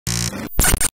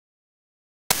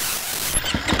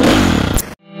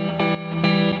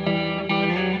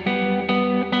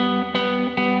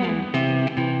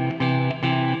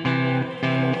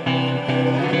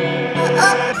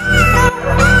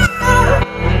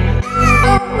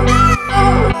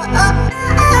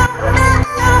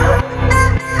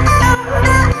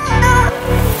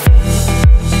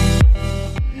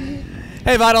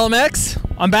Hey Vital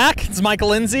MX, I'm back. It's Michael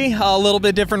Lindsay, a little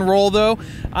bit different role though.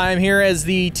 I'm here as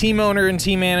the team owner and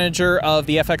team manager of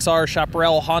the FXR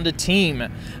Chaparral Honda team.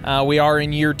 We are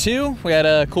in year 2. We had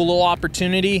a cool little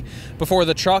opportunity before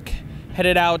the truck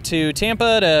headed out to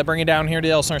Tampa to bring it down here to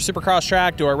the Elsinore Supercross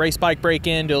track, do our race bike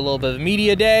break-in, do a little bit of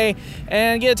media day,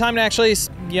 and get time to actually,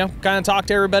 kind of talk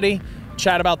to everybody,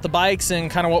 chat about the bikes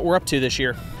and kind of what we're up to this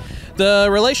year. The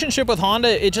relationship with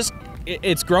Honda,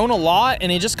 it's grown a lot,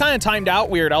 and it just kind of timed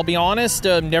out weird. I'll be honest,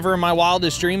 never in my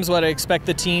wildest dreams would I expect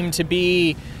the team to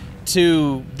be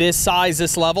to this size,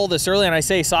 this level, this early. And I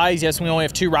say size, yes, we only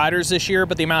have 2 riders this year,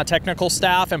 but the amount of technical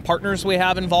staff and partners we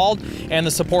have involved and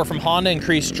the support from Honda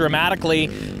increased dramatically.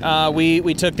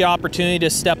 We took the opportunity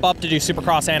to step up to do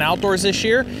Supercross and outdoors this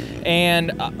year.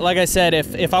 And like I said,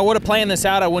 if I would have planned this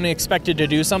out, I wouldn't have expected to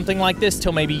do something like this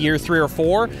till maybe year 3 or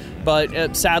 4.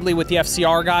 But sadly, with the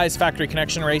FCR guys, Factory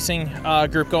Connection Racing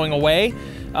group going away,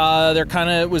 there kind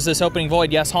of was this opening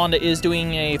void. Yes, Honda is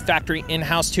doing a factory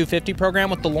in-house 250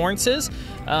 program with the Lawrences,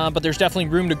 but there's definitely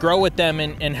room to grow with them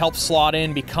and help slot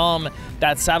in, become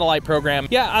that satellite program.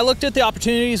 Yeah, I looked at the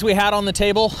opportunities we had on the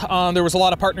table. There was a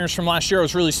lot of partners from last year I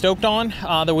was really stoked on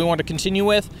that we wanted to continue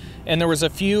with. And there was a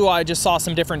few, I just saw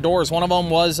some different doors. One of them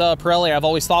was Pirelli. I've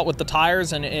always thought with the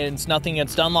tires, and it's nothing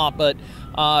against Dunlop, but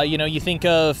you think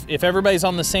of if everybody's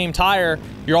on the same tire,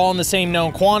 you're all in the same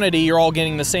known quantity, you're all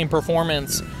getting the same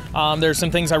performance. There's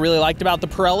some things I really liked about the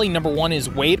Pirelli. Number one is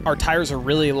weight. Our tires are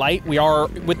really light. We are,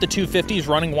 with the 250s,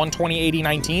 running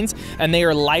 120/80/19s, and they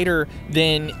are lighter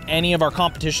than any of our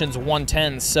competition's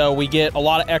 110s. So we get a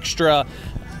lot of extra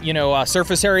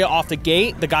surface area off the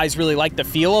gate. The guys really like the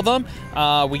feel of them.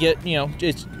 We get,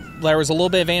 there was a little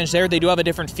bit of advantage there. They do have a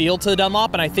different feel to the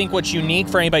Dunlop, and I think what's unique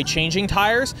for anybody changing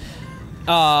tires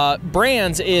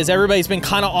brands is everybody's been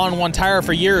kind of on one tire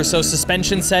for years, so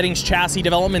suspension settings, chassis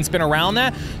development's been around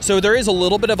that. So there is a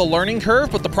little bit of a learning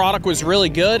curve, but the product was really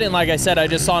good, and like I said, I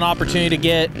just saw an opportunity to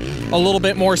get a little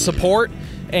bit more support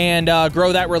and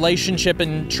grow that relationship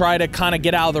and try to kind of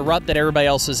get out of the rut that everybody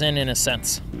else is in a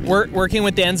sense. Working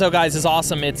with the Enzo guys is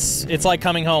awesome. It's like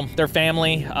coming home. They're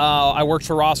family. I worked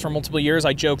for Ross for multiple years.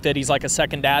 I joke that he's like a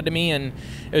second dad to me, and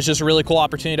it was just a really cool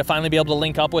opportunity to finally be able to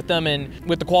link up with them. And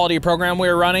with the quality of program we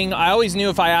were running, I always knew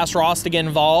if I asked Ross to get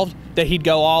involved that he'd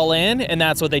go all in, and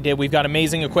that's what they did. We've got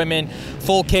amazing equipment,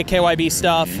 full kit KYB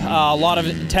stuff, a lot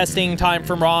of testing time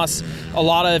from Ross, a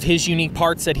lot of his unique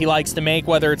parts that he likes to make,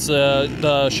 whether it's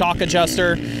the shock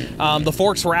adjuster. The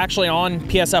forks were actually on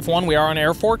PSF1. We are on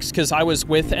air forks because I was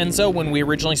with Enzo when we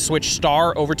originally switched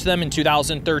Star over to them in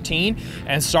 2013,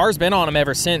 and Star's been on them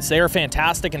ever since. They are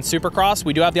fantastic in Supercross.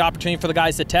 We do have the opportunity for the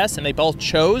guys to test, and they both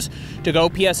chose to go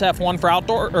PSF1 for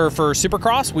outdoor or for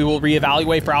Supercross. We will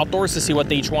reevaluate for outdoors to see what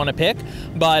they each want to pick,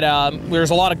 but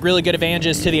there's a lot of really good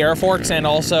advantages to the air forks, and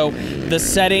also the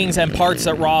settings and parts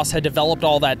that Ross had developed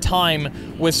all that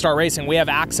time with Star Racing. We have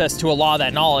access to a lot of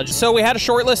that knowledge. So we had a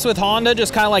short list with Honda,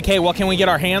 just kind of like, hey, what can we get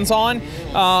our hands on?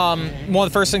 One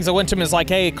of the first things I went to him is like,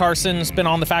 hey, Carson's been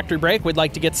on the factory break. We'd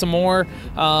like to get some more.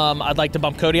 I'd like to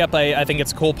bump Cody up. I think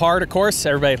it's a cool part, of course.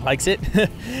 Everybody likes it.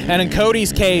 And in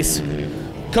Cody's case,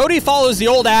 Cody follows the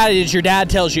old adage your dad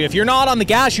tells you. If you're not on the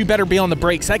gas, you better be on the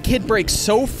brakes. That kid brakes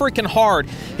so freaking hard.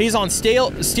 He's on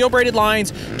steel braided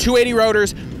lines, 280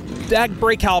 rotors. That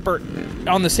brake caliper,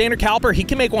 on the standard caliper, he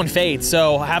can make one fade.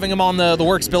 So having him on the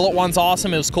Works billet one's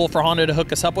awesome. It was cool for Honda to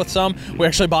hook us up with some. We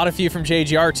actually bought a few from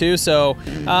JGR too. So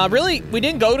really, we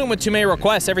didn't go to him with too many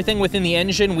requests. Everything within the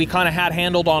engine we kind of had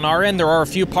handled on our end. There are a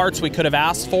few parts we could have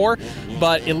asked for,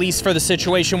 but at least for the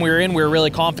situation we were in, we were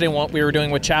really confident in what we were doing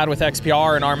with Chad with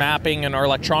XPR and our mapping and our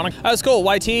electronic. That was cool.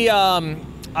 YT,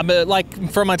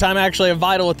 like from my time actually at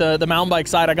Vital with the mountain bike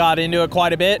side, I got into it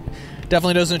quite a bit.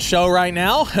 Definitely doesn't show right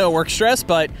now, work stress,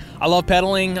 but I love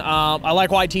pedaling. I like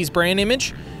YT's brand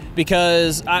image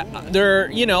because they're,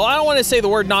 I don't want to say the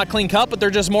word not clean cut, but they're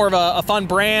just more of a fun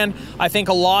brand. I think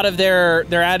a lot of their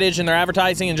adage and their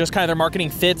advertising and just kind of their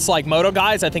marketing fits like moto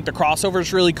guys. I think the crossover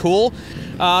is really cool.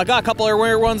 Got a couple of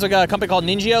weird ones. I got a company called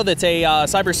Ningio that's a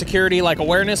cybersecurity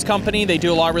awareness company. They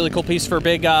do a lot of really cool pieces for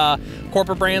big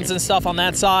corporate brands and stuff on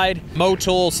that side.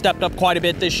 Motul stepped up quite a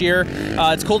bit this year.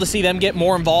 It's cool to see them get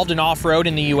more involved in off-road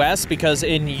in the US because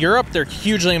in Europe they're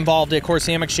hugely involved. Of course,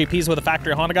 the MXGPs with the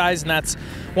factory Honda guys, and that's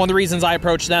one of the reasons I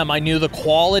approached them. I knew the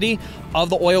quality of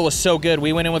the oil was so good.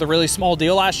 We went in with a really small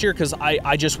deal last year because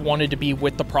I just wanted to be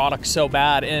with the product so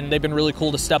bad, and they've been really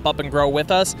cool to step up and grow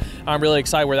with us. I'm really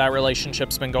excited where that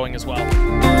relationship's been going as well.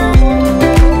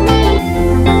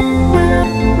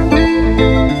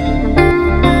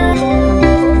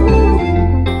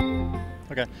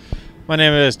 Okay. My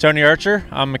name is Tony Archer.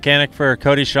 I'm a mechanic for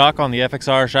Cody Shock on the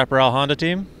FXR Chaparral Honda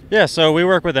team. Yeah, so we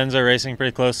work with Enzo Racing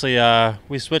pretty closely.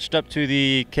 We switched up to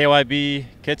the KYB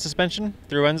kit suspension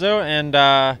through Enzo,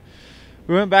 and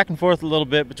we went back and forth a little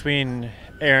bit between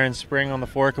air and spring on the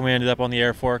fork, and we ended up on the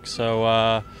air fork.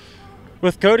 So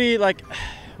with Cody, like,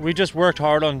 we just worked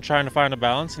hard on trying to find a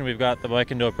balance, and we've got the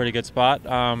bike into a pretty good spot.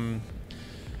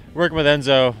 Working with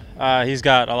Enzo, he's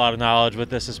got a lot of knowledge with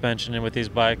this suspension and with these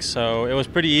bikes, so it was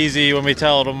pretty easy when we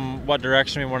told him what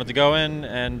direction we wanted to go in,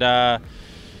 and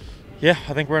yeah,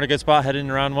 I think we're in a good spot heading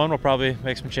into round one. We'll probably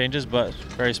make some changes, but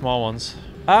very small ones.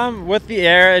 With the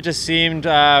air, it just seemed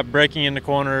breaking into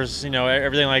corners, you know,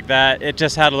 everything like that. It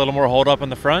just had a little more hold up in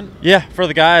the front. Yeah, for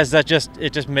the guys, it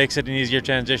just makes it an easier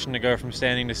transition to go from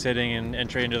standing to sitting and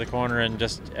entry into the corner, and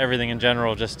just everything in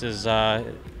general just is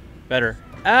better.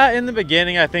 In the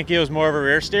beginning, I think he was more of a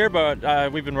rear steer,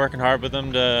 but we've been working hard with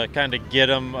him to kind of get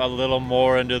him a little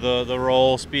more into the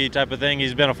roll speed type of thing.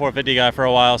 He's been a 450 guy for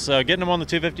a while, so getting him on the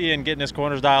 250 and getting his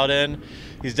corners dialed in,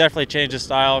 he's definitely changed his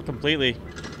style completely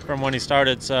from when he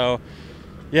started. So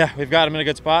yeah, we've got him in a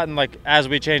good spot, and like as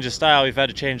we change his style, we've had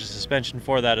to change the suspension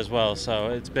for that as well. So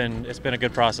it's been a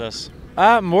good process.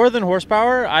 More than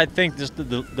horsepower, I think just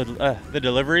the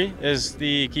delivery is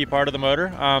the key part of the motor,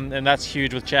 and that's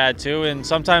huge with Chad too. And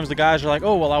sometimes the guys are like,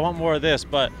 oh, well, I want more of this,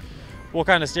 but we'll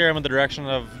kind of steer them in the direction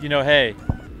of, you know, hey,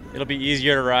 it'll be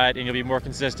easier to ride and you'll be more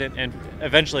consistent and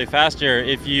eventually faster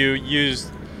if you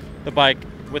use the bike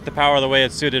with the power the way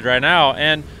it's suited right now.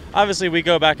 And obviously we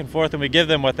go back and forth and we give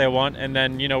them what they want, and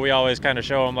then, you know, we always kind of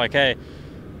show them like, hey,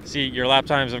 see, your lap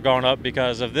times have gone up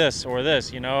because of this or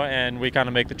this, you know, and we kind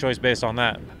of make the choice based on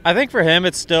that. I think for him,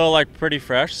 it's still like pretty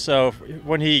fresh. So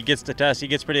when he gets to test, he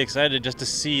gets pretty excited just to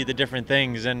see the different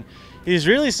things. And he's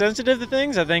really sensitive to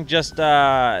things. I think just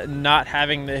not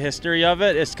having the history of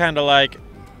it, it's kind of like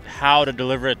how to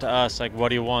deliver it to us, like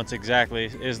what he wants exactly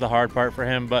is the hard part for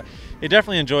him. But he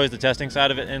definitely enjoys the testing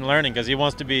side of it and learning, because he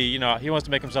wants to be, you know, he wants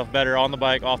to make himself better on the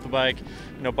bike, off the bike,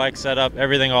 you know, bike setup,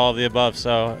 everything, all of the above.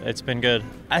 So it's been good.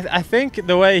 I think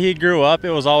the way he grew up,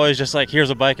 it was always just like, here's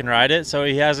a bike and ride it. So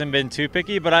he hasn't been too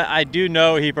picky, but I do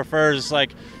know he prefers,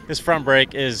 like, his front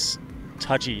brake is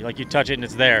touchy. Like, you touch it and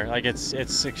it's there. Like,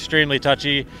 it's extremely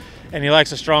touchy, and he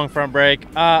likes a strong front brake.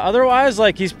 Otherwise,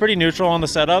 like, he's pretty neutral on the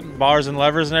setup, bars and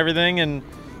levers and everything, and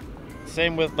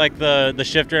same with like the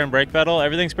shifter and brake pedal.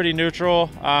 Everything's pretty neutral.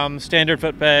 Standard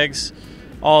foot pegs,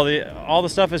 all the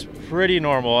stuff is pretty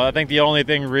normal. I think the only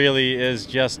thing really is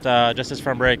just his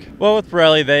front brake. Well, with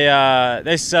Pirelli,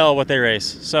 they sell what they race,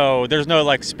 so there's no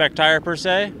like spec tire per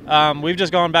se. We've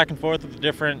just gone back and forth with the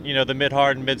different, you know, the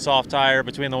mid-hard and mid-soft tire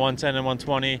between the 110 and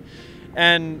 120,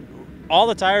 and all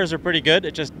the tires are pretty good.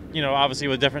 It just, you know, obviously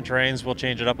with different terrains, we'll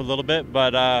change it up a little bit,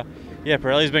 but yeah,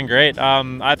 Pirelli's been great.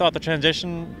 I thought the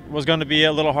transition was going to be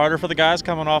a little harder for the guys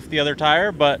coming off the other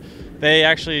tire, but they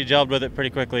actually gelled with it pretty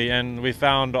quickly, and we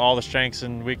found all the strengths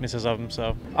and weaknesses of them.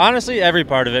 So honestly, every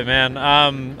part of it, man.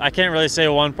 I can't really say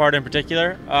one part in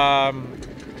particular.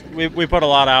 We put a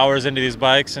lot of hours into these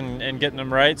bikes and getting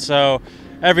them right, so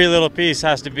every little piece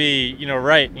has to be, you know,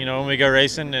 right, you know, when we go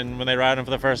racing and when they ride them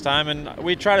for the first time. And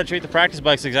we try to treat the practice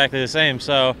bikes exactly the same.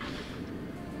 So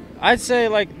I'd say,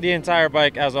 like, the entire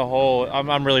bike as a whole,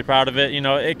 I'm really proud of it. You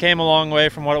know, it came a long way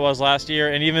from what it was last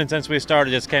year, and even since we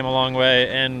started, it's came a long way,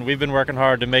 and we've been working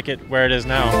hard to make it where it is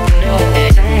now.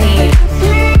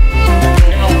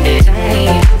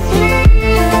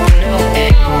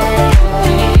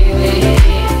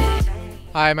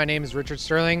 Hi, my name is Richard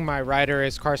Sterling. My rider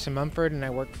is Carson Mumford, and I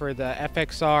work for the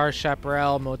FXR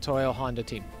Chaparral Motoil Honda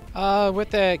team.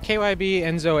 With the KYB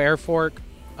Enzo air fork,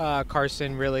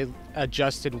 Carson really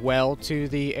adjusted well to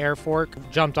the air fork,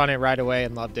 jumped on it right away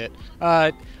and loved it.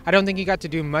 I don't think he got to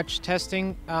do much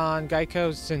testing on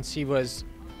Geico since he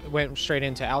went straight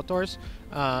into outdoors,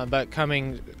 but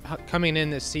coming in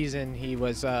this season, he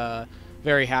was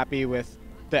very happy with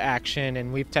the action,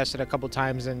 and we've tested a couple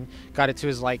times and got it to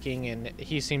his liking, and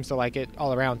he seems to like it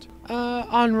all around.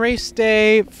 On race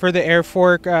day for the air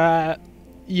fork,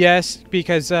 yes,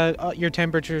 because your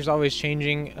temperature is always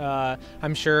changing.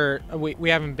 I'm sure we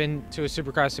haven't been to a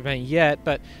supercross event yet,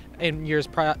 but in years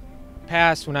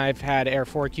past when I've had air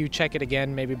fork, you check it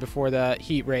again maybe before the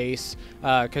heat race,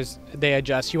 because they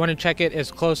adjust. You want to check it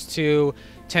as close to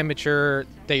temperature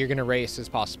that you're going to race as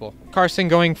possible. Carson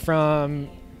going from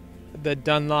the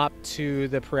Dunlop to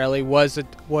the Pirelli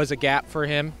was a gap for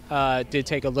him. Did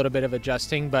take a little bit of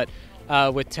adjusting, but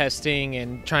with testing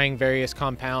and trying various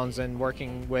compounds and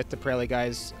working with the Pirelli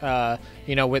guys,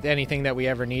 with anything that we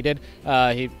ever needed.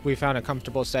 We found a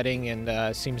comfortable setting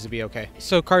and seems to be okay.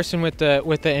 So Carson, with the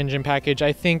engine package,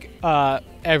 I think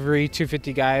every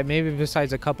 250 guy, maybe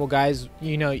besides a couple guys,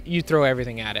 you throw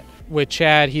everything at it. With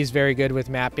Chad, he's very good with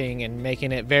mapping and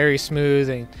making it very smooth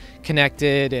and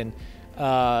connected, and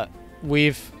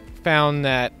we've found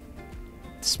that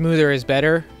smoother is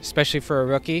better, especially for a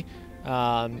rookie.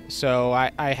 So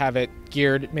I have it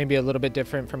geared maybe a little bit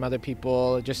different from other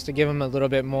people, just to give him a little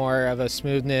bit more of a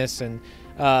smoothness, and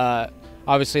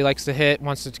obviously likes to hit,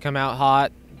 wants it to come out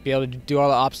hot, be able to do all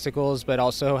the obstacles, but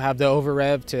also have the over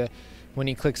rev to when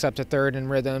he clicks up to third in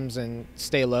rhythms and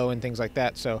stay low and things like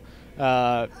that. So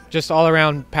just all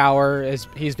around power,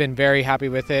 he's been very happy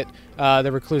with it. The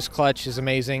Recluse clutch is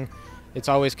amazing. It's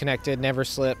always connected, never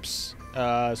slips.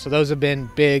 So those have been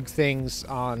big things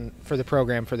for the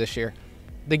program for this year.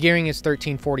 The gearing is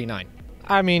 1349.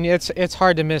 I mean, it's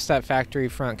hard to miss that factory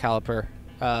front caliper.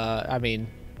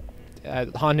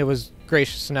 Honda was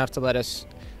gracious enough to let us,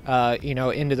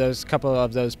 into those couple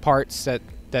of those parts that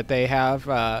they have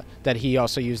that he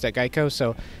also used at Geico.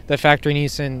 So the factory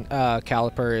Nissan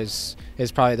caliper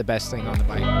is probably the best thing on the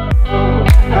bike.